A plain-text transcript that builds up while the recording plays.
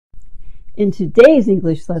In today's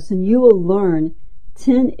English lesson, you will learn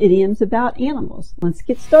 10 idioms about animals. Let's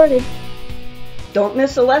get started. Don't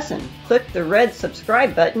miss a lesson. Click the red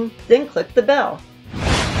subscribe button, then click the bell.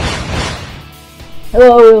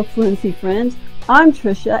 Hello, Real Fluency Friends. I'm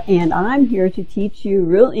Trisha, and I'm here to teach you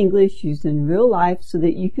real English used in real life so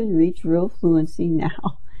that you can reach real fluency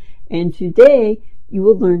now. And today, you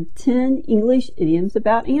will learn 10 English idioms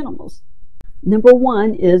about animals. Number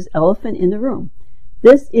 1 is elephant in the room.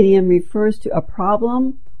 This idiom refers to a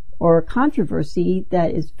problem or controversy that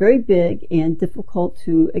is very big and difficult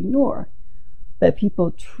to ignore. But people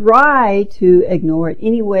try to ignore it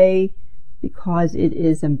anyway because it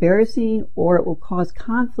is embarrassing or it will cause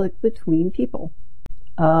conflict between people.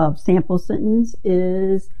 A sample sentence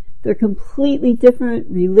is, their completely different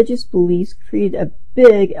religious beliefs create a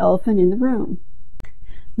big elephant in the room.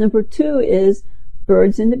 Number 2 is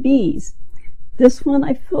birds and the bees. This one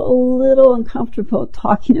I feel a little uncomfortable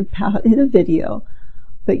talking about in a video,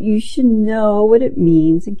 but you should know what it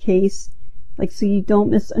means in case, so you don't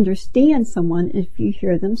misunderstand someone if you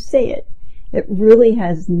hear them say it. It really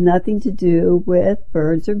has nothing to do with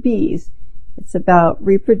birds or bees. It's about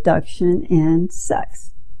reproduction and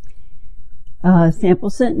sex. Sample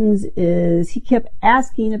sentence is, he kept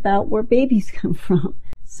asking about where babies come from.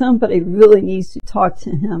 Somebody really needs to talk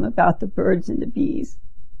to him about the birds and the bees.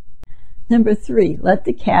 Number 3, let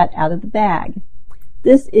the cat out of the bag.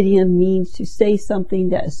 This idiom means to say something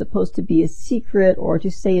that is supposed to be a secret or to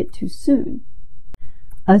say it too soon.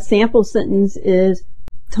 A sample sentence is,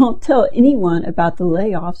 don't tell anyone about the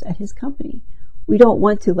layoffs at his company. We don't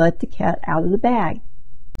want to let the cat out of the bag.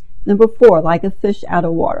 Number 4, like a fish out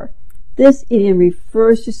of water. This idiom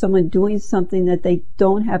refers to someone doing something that they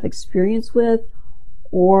don't have experience with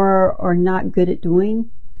or are not good at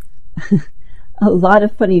doing. A lot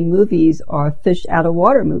of funny movies are fish out of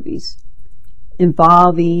water movies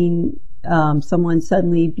involving someone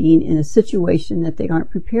suddenly being in a situation that they aren't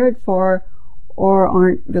prepared for or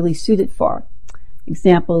aren't really suited for.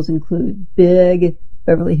 Examples include Big,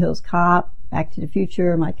 Beverly Hills Cop, Back to the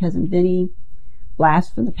Future, My Cousin Vinny,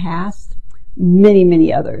 Blast from the Past, many,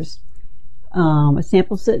 many others. A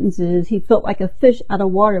sample sentence is, he felt like a fish out of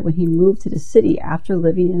water when he moved to the city after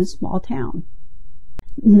living in a small town.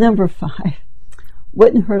 Number 5,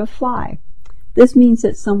 wouldn't hurt a fly. This means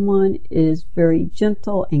that someone is very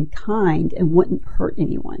gentle and kind and wouldn't hurt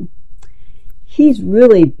anyone. He's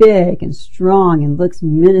really big and strong and looks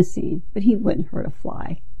menacing, but he wouldn't hurt a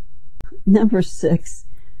fly. Number 6,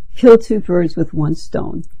 kill 2 birds with 1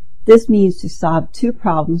 stone. This means to solve 2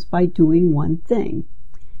 problems by doing one thing.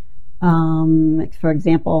 For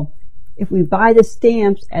example, if we buy the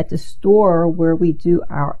stamps at the store where we do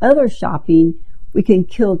our other shopping, we can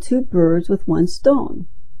kill 2 birds with 1 stone.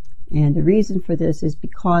 And the reason for this is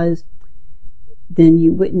because then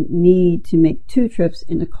you wouldn't need to make 2 trips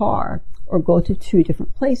in the car or go to 2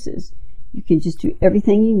 different places. You can just do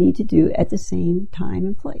everything you need to do at the same time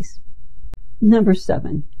and place. Number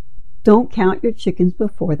 7, don't count your chickens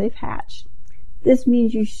before they've hatched. This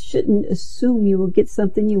means you shouldn't assume you will get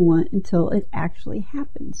something you want until it actually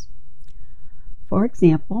happens. For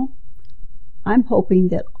example, I'm hoping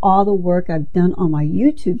that all the work I've done on my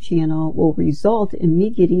YouTube channel will result in me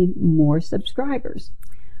getting more subscribers.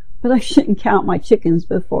 But I shouldn't count my chickens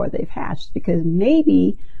before they've hatched because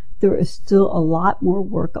maybe there is still a lot more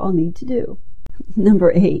work I'll need to do.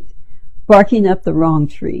 Number 8, barking up the wrong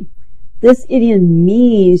tree. This idiom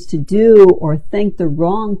means to do or think the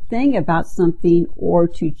wrong thing about something or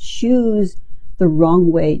to choose the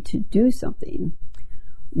wrong way to do something.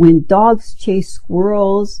 When dogs chase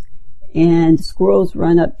squirrels and squirrels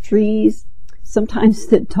run up trees, sometimes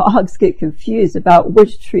the dogs get confused about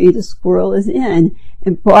which tree the squirrel is in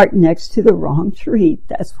and bark next to the wrong tree.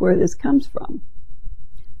 That's where this comes from.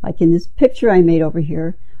 Like in this picture I made over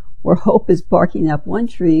here, where Hope is barking up one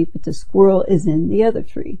tree, but the squirrel is in the other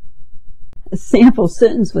tree. A sample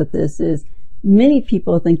sentence with this is, many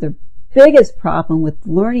people think their biggest problem with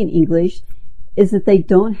learning English is that they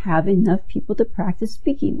don't have enough people to practice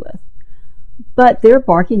speaking with. But they're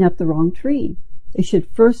barking up the wrong tree. They should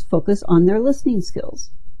first focus on their listening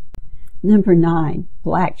skills. Number 9,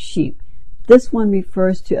 black sheep. This one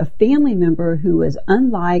refers to a family member who is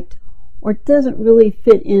unliked or doesn't really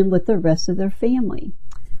fit in with the rest of their family.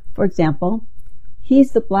 For example,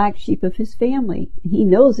 he's the black sheep of his family, and he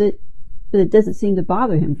knows it, but it doesn't seem to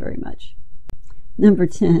bother him very much. Number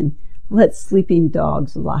 10, let sleeping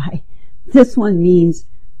dogs lie. This one means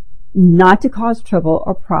not to cause trouble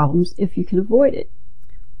or problems if you can avoid it.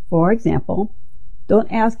 For example, don't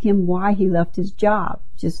ask him why he left his job.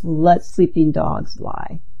 Just let sleeping dogs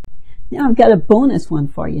lie. Now I've got a bonus one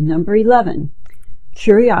for you, number 11.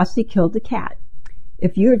 Curiosity killed the cat.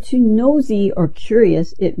 If you're too nosy or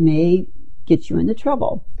curious, it may get you into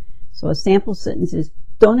trouble. So a sample sentence is,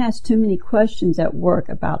 don't ask too many questions at work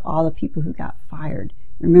about all the people who got fired.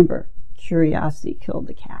 Remember, curiosity killed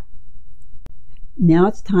the cat. Now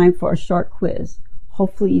it's time for a short quiz.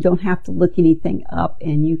 Hopefully you don't have to look anything up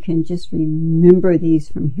and you can just remember these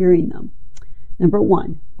from hearing them. Number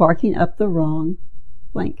 1, barking up the wrong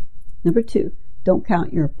blank. Number 2, don't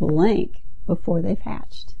count your blank before they've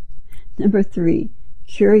hatched. Number 3,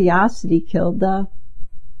 curiosity killed the.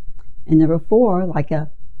 And number 4, like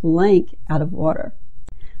a blank out of water.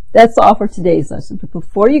 That's all for today's lesson. But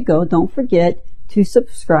before you go, don't forget to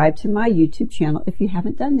subscribe to my YouTube channel if you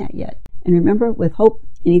haven't done that yet. And remember, with hope,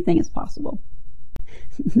 anything is possible.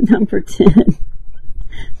 Number 10,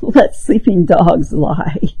 let sleeping dogs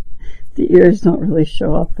lie. The ears don't really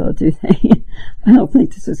show up though, do they? I don't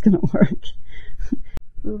think this is going to work.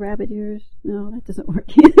 Little rabbit ears? No, that doesn't work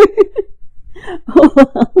either. Oh,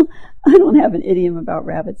 well, I don't have an idiom about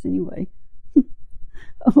rabbits anyway.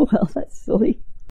 Oh, well, that's silly.